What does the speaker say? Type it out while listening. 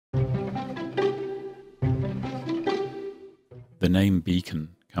The name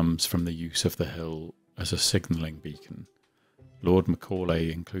Beacon comes from the use of the hill as a signalling beacon. Lord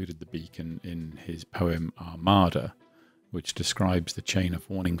Macaulay included the beacon in his poem Armada, which describes the chain of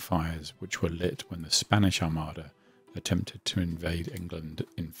warning fires which were lit when the Spanish Armada attempted to invade England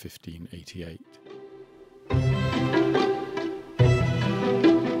in 1588.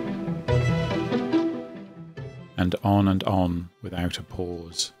 And on, without a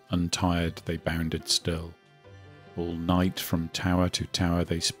pause, untired they bounded still. All night from tower to tower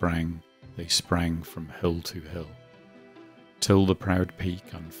they sprang from hill to hill, till the proud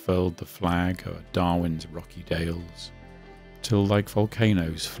peak unfurled the flag o'er Darwin's rocky dales, till like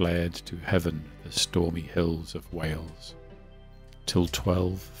volcanoes flared to heaven the stormy hills of Wales, till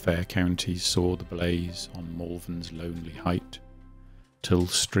 12 fair counties saw the blaze on Malvern's lonely height, till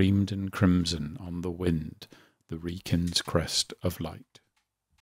streamed in crimson on the wind the Wrekin's crest of light.